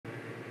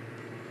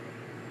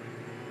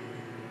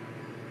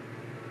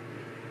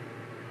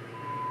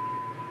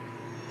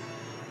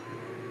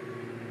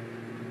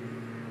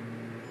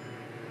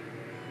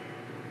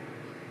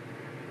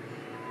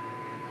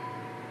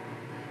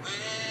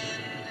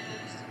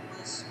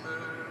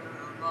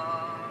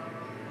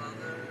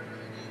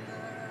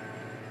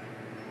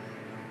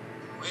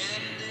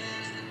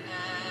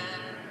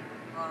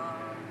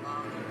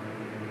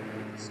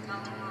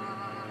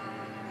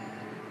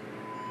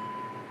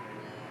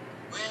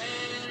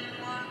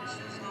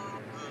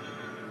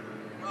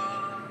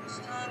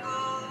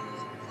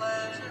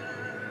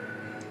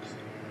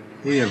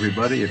Hey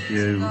everybody, if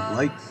you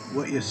like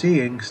what you're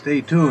seeing,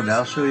 stay tuned.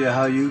 I'll show you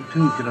how you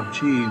too can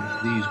achieve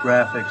these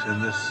graphics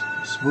and this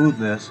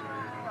smoothness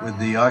with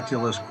the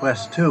Oculus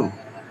Quest 2.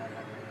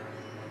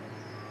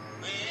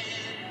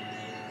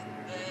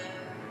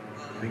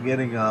 I've been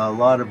getting a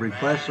lot of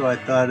requests, so I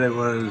thought it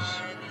was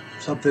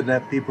something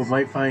that people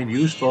might find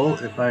useful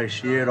if I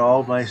shared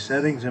all my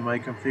settings and my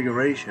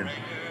configuration.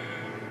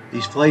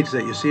 These flights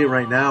that you're seeing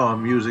right now,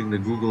 I'm using the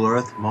Google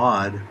Earth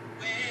mod.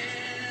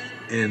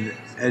 And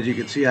as you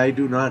can see, I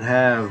do not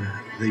have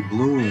the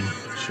bloom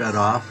shut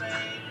off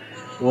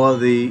or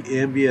the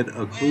ambient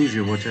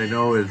occlusion, which I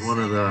know is one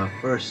of the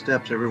first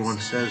steps everyone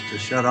says to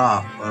shut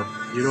off, but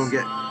you don't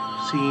get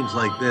scenes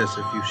like this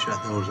if you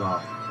shut those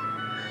off.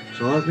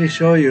 So let me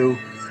show you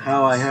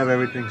how I have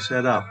everything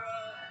set up.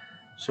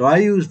 So I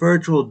use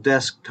Virtual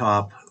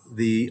Desktop,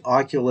 the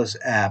Oculus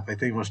app. I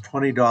think it was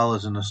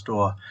 $20 in the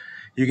store.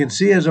 You can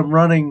see as I'm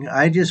running,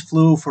 I just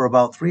flew for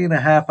about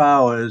 3.5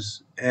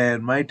 hours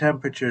and my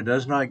temperature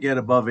does not get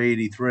above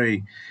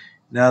 83.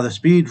 Now the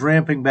speed's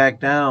ramping back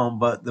down,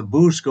 but the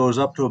boost goes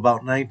up to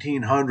about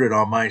 1900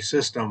 on my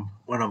system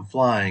when I'm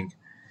flying.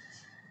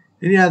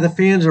 And yeah, the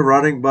fans are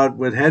running, but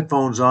with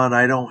headphones on,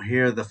 I don't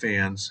hear the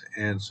fans,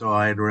 and so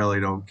I really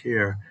don't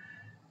care.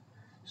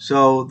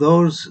 So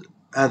those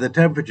are the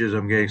temperatures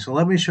I'm getting. So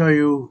let me show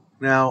you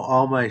now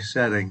all my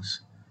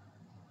settings.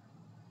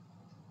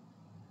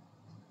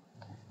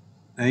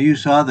 Now you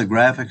saw the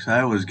graphics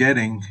I was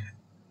getting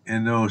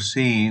in those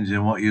scenes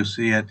and what you'll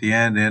see at the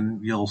end,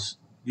 and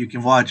you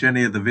can watch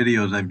any of the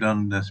videos I've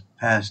done this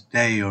past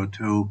day or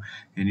two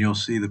and you'll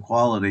see the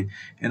quality.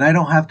 And I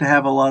don't have to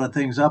have a lot of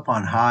things up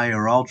on high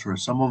or ultra.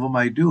 Some of them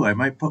I do. I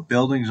might put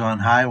buildings on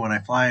high when I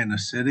fly in the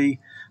city.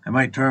 I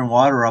might turn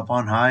water up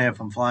on high if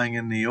I'm flying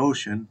in the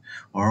ocean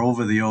or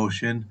over the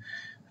ocean.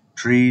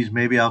 Trees,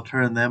 maybe I'll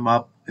turn them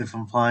up if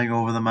I'm flying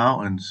over the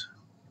mountains.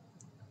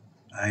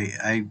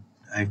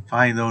 I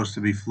find those to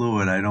be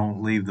fluid. I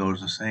don't leave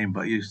those the same.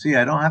 But you see,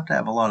 I don't have to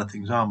have a lot of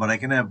things on, but I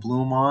can have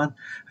bloom on.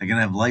 I can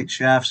have light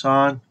shafts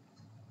on,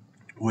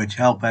 which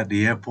help at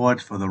the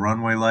airports for the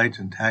runway lights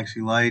and taxi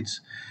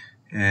lights,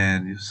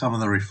 and some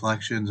of the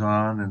reflections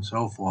on and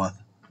so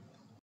forth.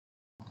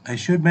 I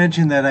should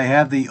mention that I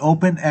have the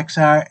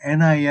OpenXR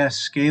NIS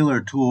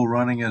scaler tool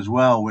running as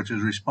well, which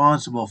is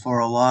responsible for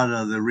a lot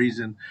of the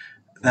reason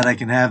that I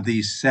can have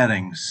these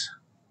settings.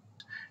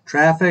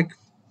 Traffic,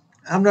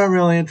 I'm not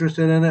really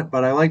interested in it,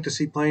 but I like to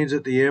see planes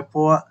at the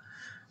airport.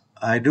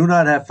 I do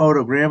not have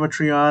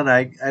photogrammetry on.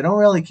 I don't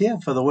really care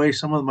for the way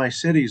some of my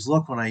cities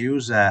look when I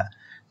use that.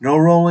 No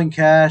rolling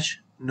cache,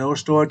 no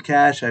stored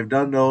cache. I've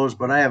done those,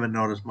 but I haven't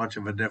noticed much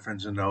of a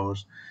difference in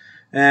those.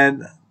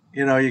 And,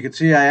 you can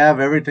see I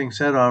have everything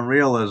set on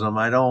realism.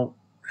 I don't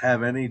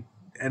have any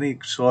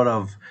sort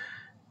of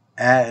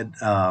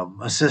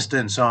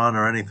assistance on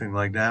or anything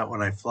like that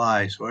when I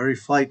fly. So every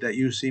flight that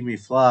you see me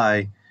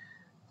fly,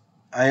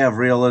 I have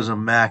realism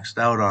maxed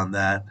out on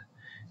that.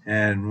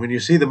 And when you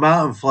see the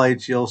mountain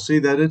flights, you'll see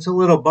that it's a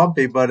little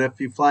bumpy, but if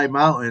you fly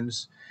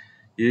mountains,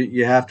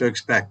 you have to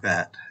expect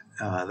that.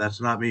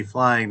 That's not me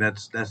flying,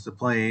 that's the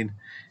plane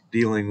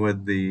dealing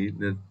with the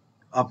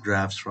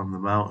updrafts from the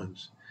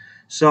mountains.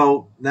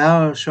 So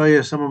now I'll show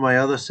you some of my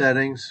other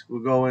settings.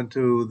 We'll go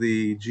into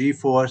the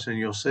G-force and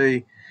you'll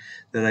see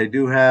that I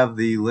do have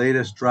the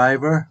latest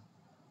driver.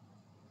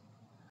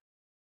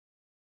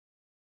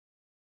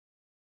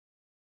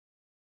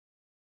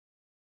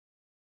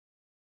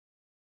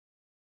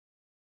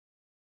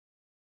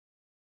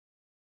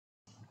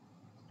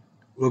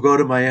 We'll go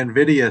to my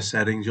NVIDIA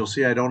settings. You'll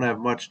see I don't have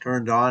much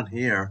turned on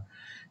here.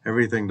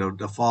 Everything to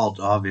default,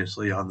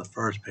 obviously, on the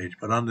first page.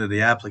 But under the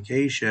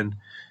application,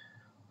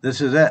 this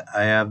is it.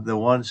 I have the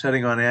one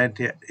setting on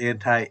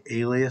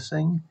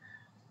anti-aliasing.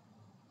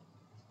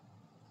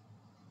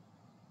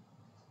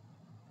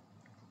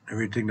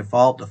 Everything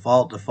default,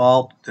 default,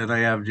 default. Then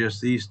I have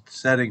just these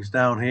settings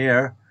down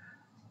here.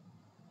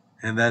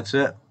 And that's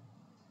it.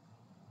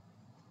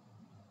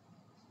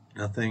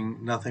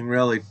 Nothing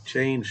really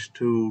changed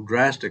too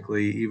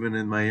drastically, even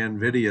in my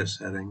NVIDIA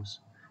settings.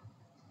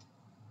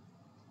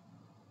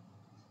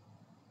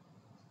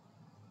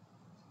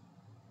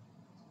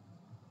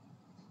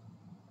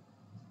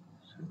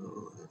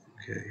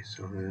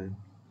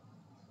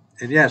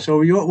 And yeah, so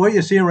what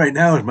you're seeing right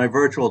now is my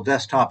virtual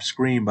desktop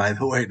screen, by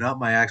the way, not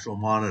my actual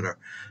monitor.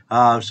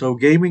 So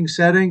gaming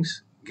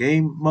settings,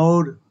 game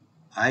mode,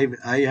 I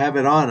have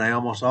it on. I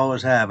almost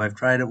always have. I've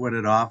tried it with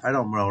it off. I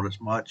don't notice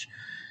much.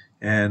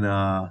 And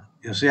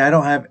you'll see I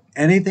don't have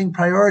anything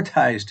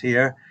prioritized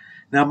here.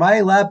 Now, my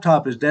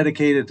laptop is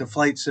dedicated to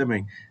flight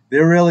simming.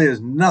 There really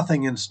is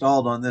nothing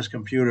installed on this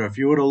computer. If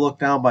you were to look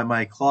down by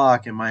my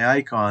clock and my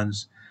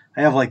icons,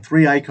 I have like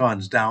 3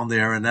 icons down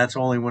there, and that's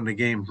only when the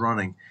game's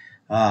running.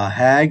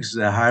 HAGs,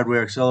 the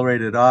hardware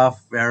accelerated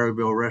off,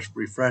 variable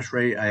refresh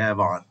rate, I have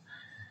on.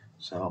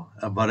 So,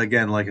 but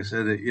again, like I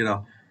said,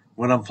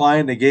 when I'm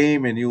flying the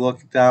game and you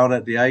look down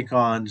at the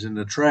icons in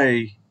the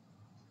tray,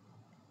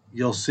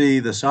 you'll see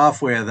the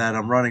software that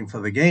I'm running for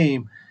the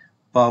game.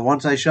 But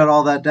once I shut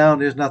all that down,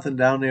 there's nothing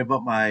down there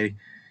but my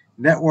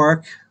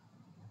network,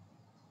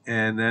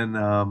 and then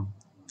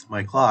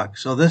my clock.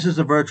 So this is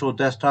a virtual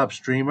desktop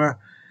streamer,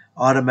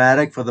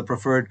 automatic for the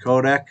preferred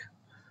codec.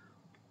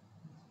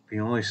 The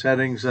only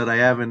settings that I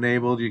have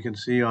enabled, you can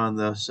see on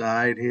the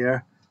side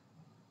here,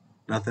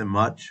 nothing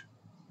much.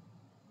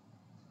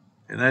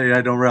 And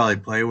I don't really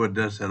play with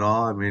this at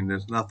all. I mean,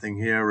 there's nothing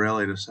here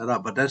really to set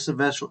up. But that's the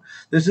visual.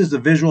 This is the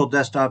visual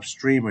desktop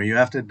streamer. You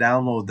have to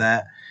download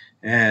that,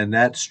 and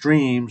that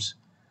streams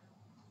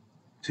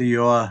to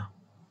your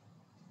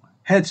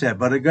headset.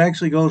 But it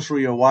actually goes through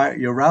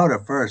your router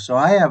first. So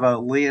I have a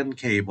LAN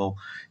cable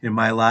in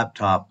my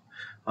laptop.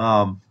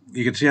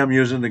 You can see I'm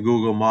using the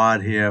Google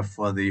mod here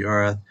for the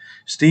Earth.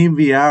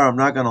 SteamVR, I'm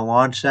not going to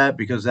launch that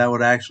because that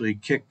would actually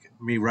kick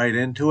me right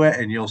into it,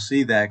 and you'll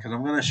see that because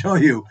I'm going to show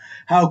you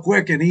how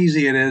quick and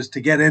easy it is to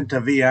get into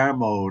VR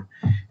mode.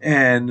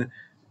 And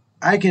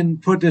I can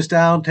put this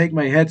down, take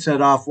my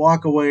headset off,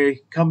 walk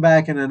away, come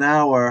back in an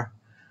hour,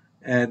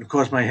 and of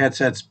course my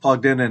headset's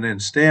plugged in and in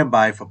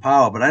standby for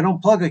power, but I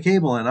don't plug a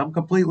cable in. I'm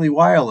completely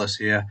wireless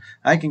here.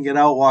 I can get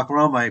out, walk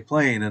around my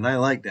plane, and I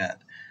like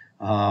that.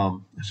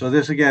 So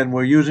this, again,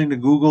 we're using the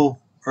Google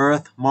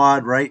Earth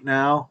mod right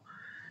now,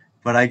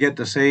 but I get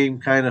the same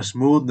kind of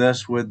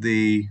smoothness with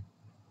the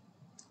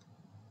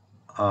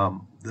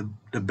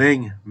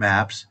Bing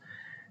maps.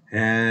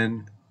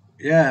 And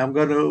yeah, I'm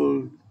going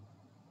to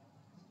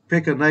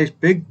pick a nice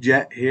big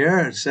jet here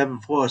at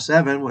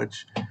 747,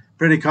 which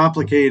pretty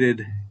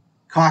complicated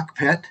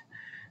cockpit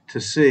to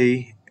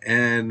see.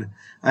 And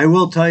I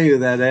will tell you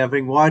that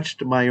having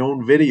watched my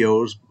own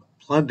videos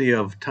plenty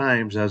of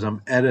times as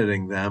I'm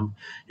editing them,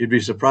 you'd be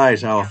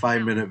surprised how a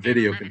 5-minute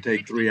video can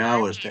take 3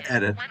 hours to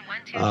edit.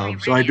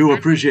 So I do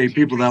appreciate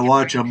people that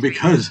watch them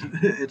because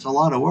it's a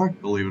lot of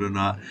work, believe it or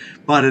not.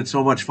 But it's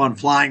so much fun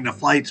flying the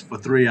flights for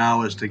 3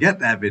 hours to get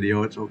that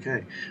video. It's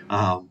okay.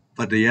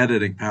 But the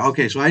editing part.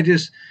 Okay, so I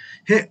just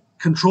hit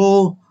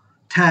Control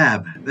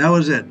Tab. That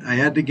was it. I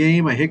had the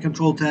game. I hit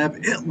Control Tab.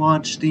 It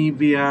launched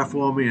SteamVR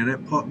for me, and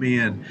it put me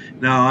in.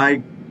 Now,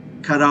 I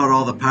cut out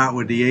all the part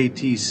with the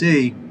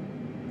ATC,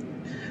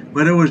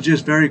 but it was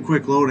just very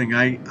quick loading.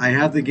 I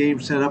have the game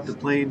set up, the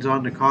planes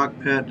on the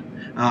cockpit,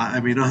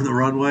 on the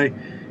runway,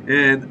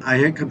 and I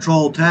hit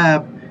Control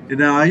Tab, and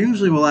now I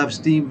usually will have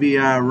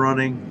SteamVR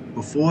running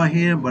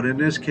beforehand, but in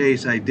this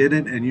case I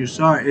didn't, and you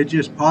saw it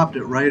just popped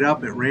it right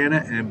up, it ran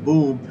it, and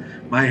boom,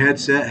 my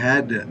headset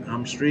had it.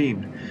 I'm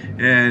streamed.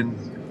 And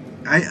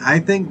I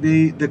think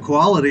the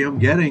quality I'm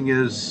getting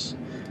is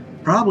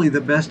probably the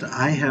best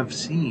I have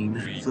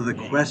seen for the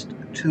Quest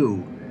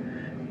 2.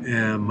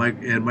 And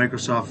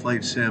Microsoft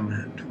Flight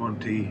Sim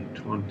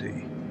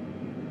 2020.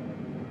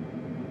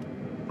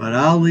 But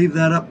I'll leave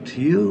that up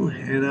to you,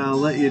 and I'll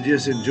let you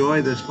just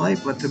enjoy this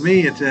flight. But to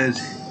me, it's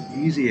as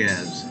easy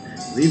as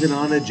leaving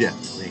on a jet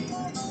plane.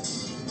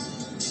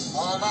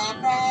 All my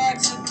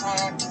bags are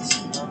packed,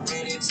 I'm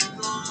ready to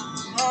go.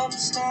 I'm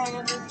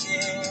standing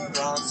here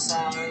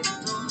outside the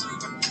door.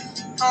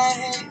 I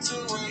hate to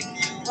wake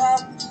you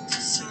up to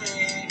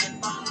say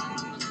goodbye.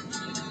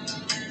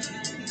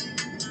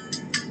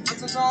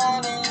 The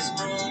dawn is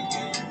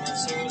breaking,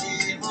 it's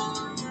early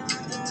morning.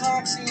 The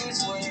taxi's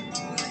waiting,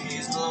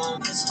 he's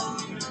blown his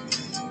horn.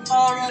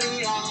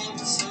 Already I'm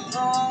so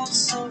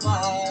lonesome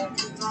I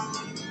could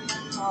die.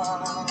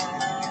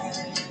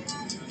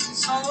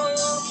 So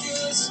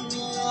kiss me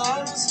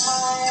and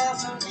smile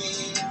for me.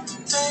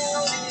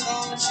 Tell me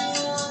that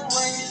you'll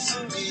wait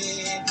for me.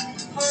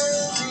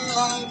 Hold me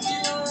like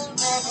you'll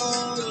never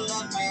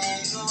let me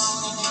go.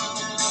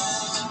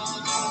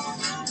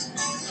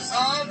 'Cause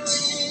I'm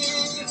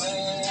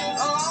leaving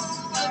on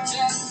a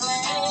jet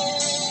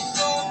plane.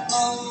 Don't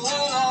know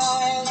when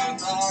I'll be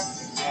back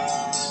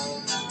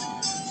again.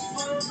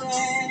 Oh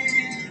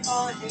babe, I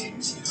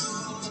hate you.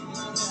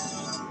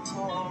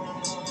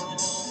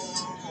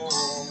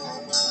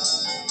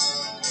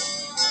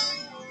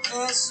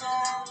 There's so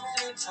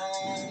many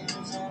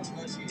times I've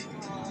let you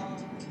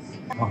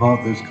go. How about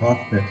this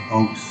cockpit,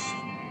 folks?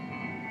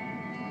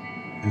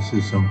 This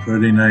is some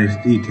pretty nice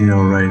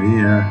detail right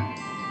here.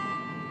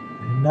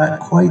 And not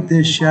quite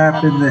this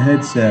sharp in the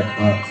headset,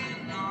 but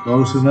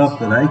close enough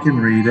that I can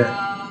read it,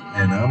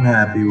 and I'm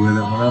happy with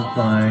it when I'm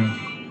flying.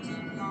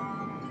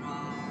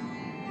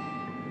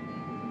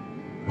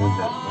 Look at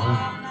that,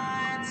 oh.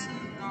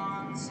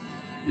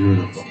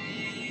 Beautiful,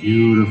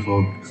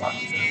 beautiful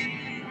cockpit.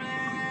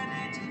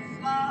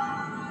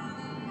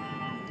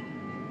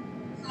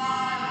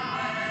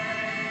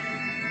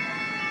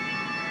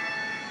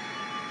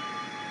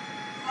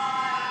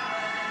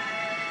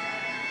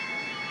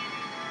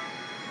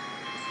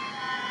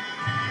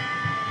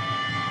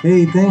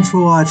 Hey, thanks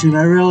for watching.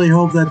 I really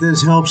hope that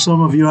this helps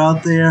some of you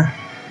out there.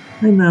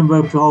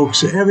 Remember,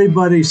 folks,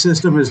 everybody's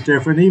system is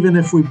different. Even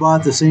if we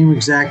bought the same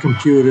exact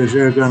computers,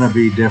 they're going to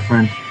be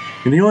different.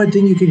 And the only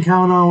thing you can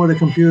count on with a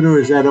computer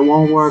is that it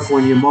won't work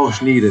when you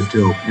most need it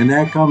to. And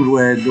that comes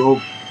with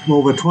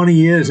over 20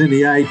 years in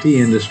the IT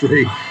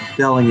industry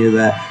telling you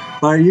that.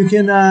 But you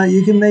can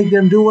make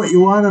them do what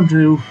you want them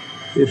to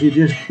if you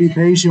just be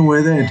patient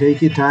with it and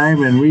take your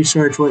time and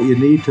research what you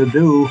need to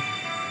do.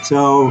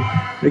 So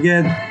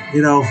again,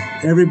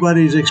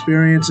 everybody's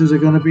experiences are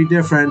going to be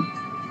different,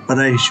 but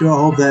I sure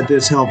hope that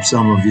this helps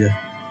some of you.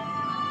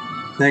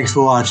 Thanks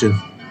for watching.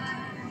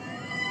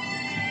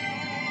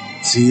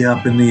 See you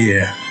up in the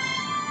air.